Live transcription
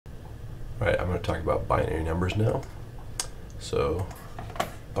Right, I'm going to talk about binary numbers now. So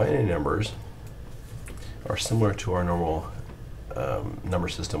binary numbers are similar to our normal number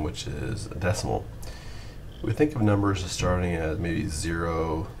system, which is a decimal. We think of numbers as starting as maybe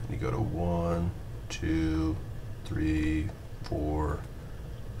 0, and you go to 1, 2, 3, 4,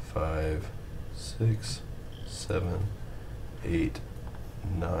 5, 6, 7, 8,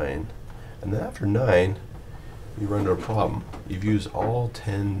 9. And then after 9, you run into a problem. You've used all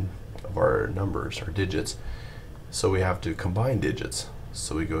 10 of our numbers, our digits, so we have to combine digits.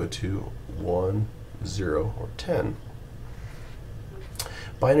 So we go to 1, 0, or 10.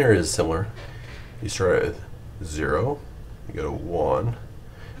 Binary is similar. You start with 0, you go to 1,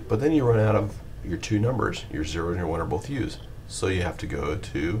 but then you run out of your two numbers. Your 0 and your 1 are both used. So you have to go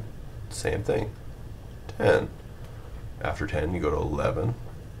to the same thing, 10. After 10, you go to 11.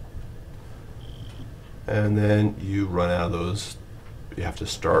 And then you run out of those. You have to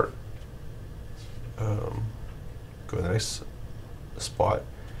start, go to the next spot,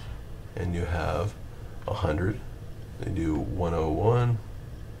 and you have 100. Then you do 101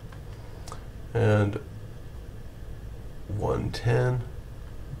 and 110,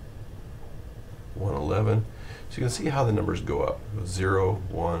 111. So you can see how the numbers go up. 0,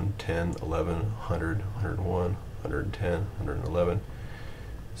 1, 10, 11, 100, 101, 110, 111.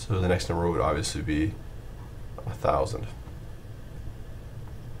 So the next number would obviously be 1,000.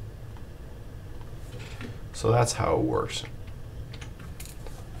 So that's how it works.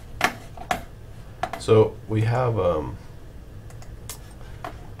 So we have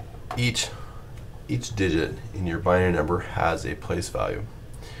each digit in your binary number has a place value.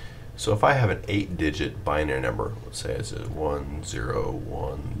 So if I have an 8-digit binary number, let's say it's 1 0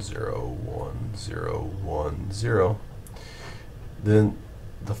 1 0 1 0 1 0, then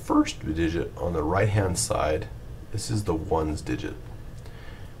the first digit on the right hand side, this is the 1's digit.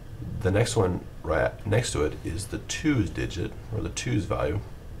 The next one right next to it is the 2's digit, or the 2's value.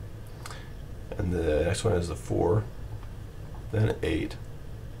 And the next one is the 4, then 8,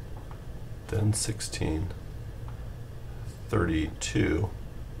 then 16, 32,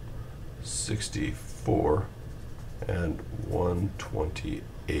 64, and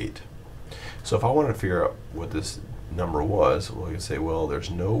 128. So if I wanted to figure out what this number was, well, I can say, well,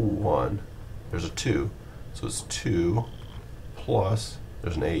 there's no 1, there's a 2. So it's 2 plus,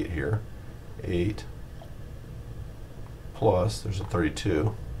 there's an 8 here, 8 plus, there's a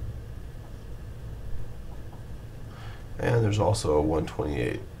 32, and there's also a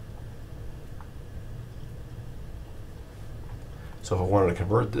 128. So if I wanted to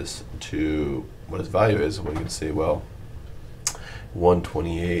convert this to what its value is, we can say, well,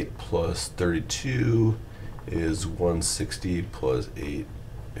 128 plus 32 is 160 plus 8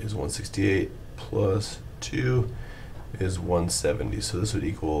 is 168 plus 2 is 170. So this would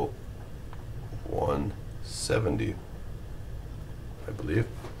equal 170, I believe.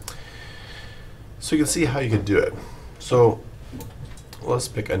 So you can see how you could do it. So let's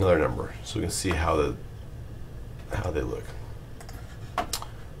pick another number so we can see how they look.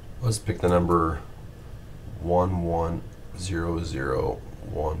 Let's pick the number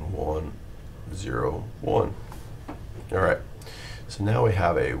 11001101. All right. So now we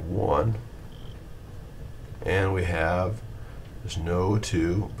have a 1, and we have, there's no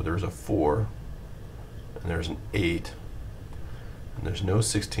 2, but there's a 4, and there's an 8, and there's no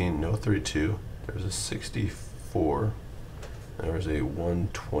 16, no 32, there's a 64, and there's a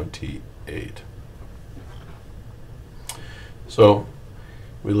 128. So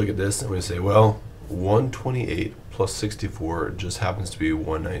we look at this and we say, well, 128 plus 64 just happens to be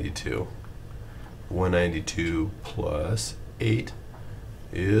 192. 192 plus 8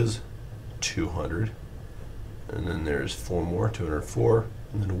 is 200. And then there's 4 more, 204,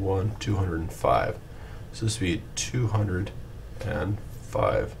 and then 1, 205. So this would be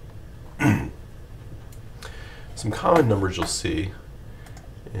 205. Some common numbers you'll see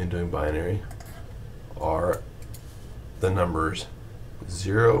in doing binary are the numbers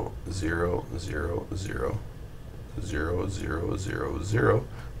 0, 0, 0, 0, 0, 0, 0, 0,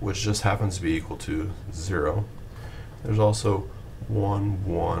 which just happens to be equal to 0. There's also 1,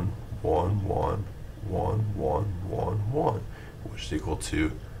 1, 1, 1, 1, 1, 1, 1, which is equal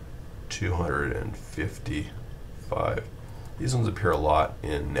to 255. These ones appear a lot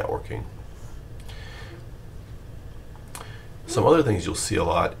in networking. Some other things you'll see a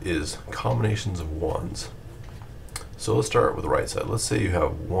lot is combinations of 1s. So let's start with the right side. Let's say you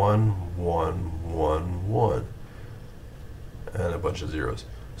have 1, 1, 1, 1, and a bunch of zeros.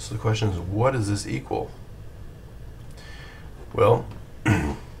 So the question is, what does this equal? Well,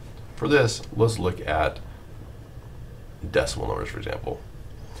 for this, let's look at decimal numbers, for example.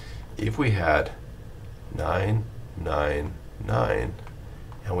 if we had 9, 9, 9,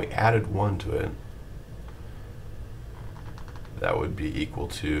 and we added 1 to it, that would be equal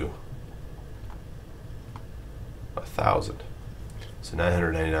to 1,000. So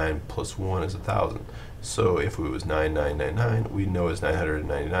 999 plus 1 is 1,000. So if it was 9999, we know it's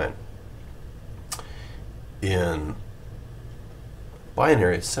 999. In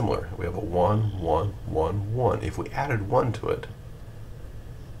binary, it's similar. We have a 1, 1, 1, 1. If we added 1 to it,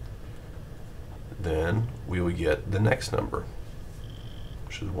 then we would get the next number,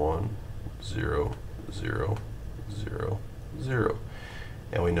 which is 1, 0, 0, 0, 0.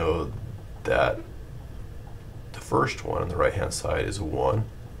 And we know that the first one on the right hand side is a 1,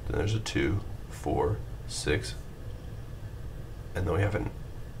 then there's a 2, 4, 6, and then we have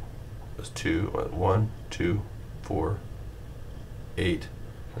there's 1, 2, 4, 8,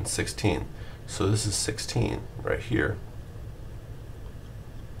 and 16. So this is 16 right here.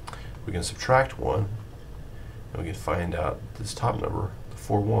 We can subtract 1, and we can find out this top number, the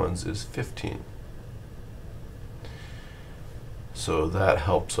 4 ones, is 15. So that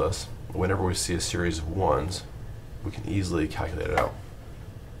helps us. Whenever we see a series of 1s, we can easily calculate it out.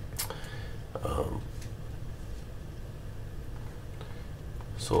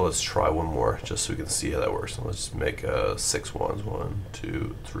 So let's try one more just so we can see how that works. So let's make 6 ones. 1,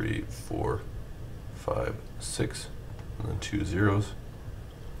 2, 3, 4, 5, 6, and then 2 zeros.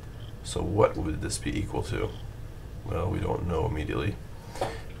 So what would this be equal to? Well, we don't know immediately,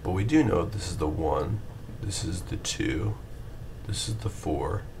 but we do know this is the 1, this is the 2, this is the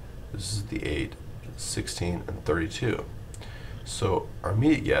 4, this is the 8, 16, and 32. So our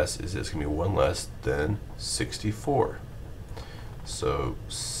immediate guess is it's going to be 1 less than 64. So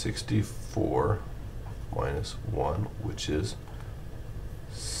 64 minus 1, which is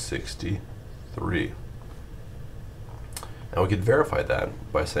 63. Now we could verify that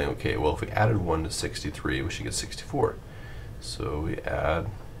by saying, okay, well, if we added 1 to 63, we should get 64. So we add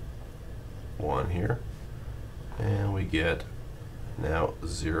 1 here, and we get now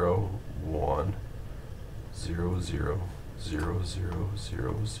 0, 1, 0, 0, 0, 0,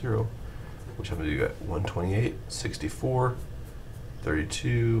 0, 0, which I'm going to do 128, 64,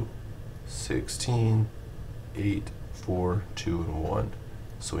 32, 16, 8, 4, 2, and 1.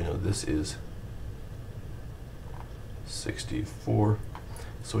 So we know this is 64.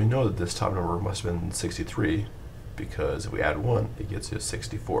 So we know that this top number must have been 63, because if we add 1, it gets you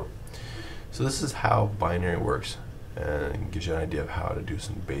 64. So this is how binary works, and it gives you an idea of how to do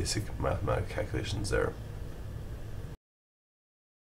some basic mathematical calculations there.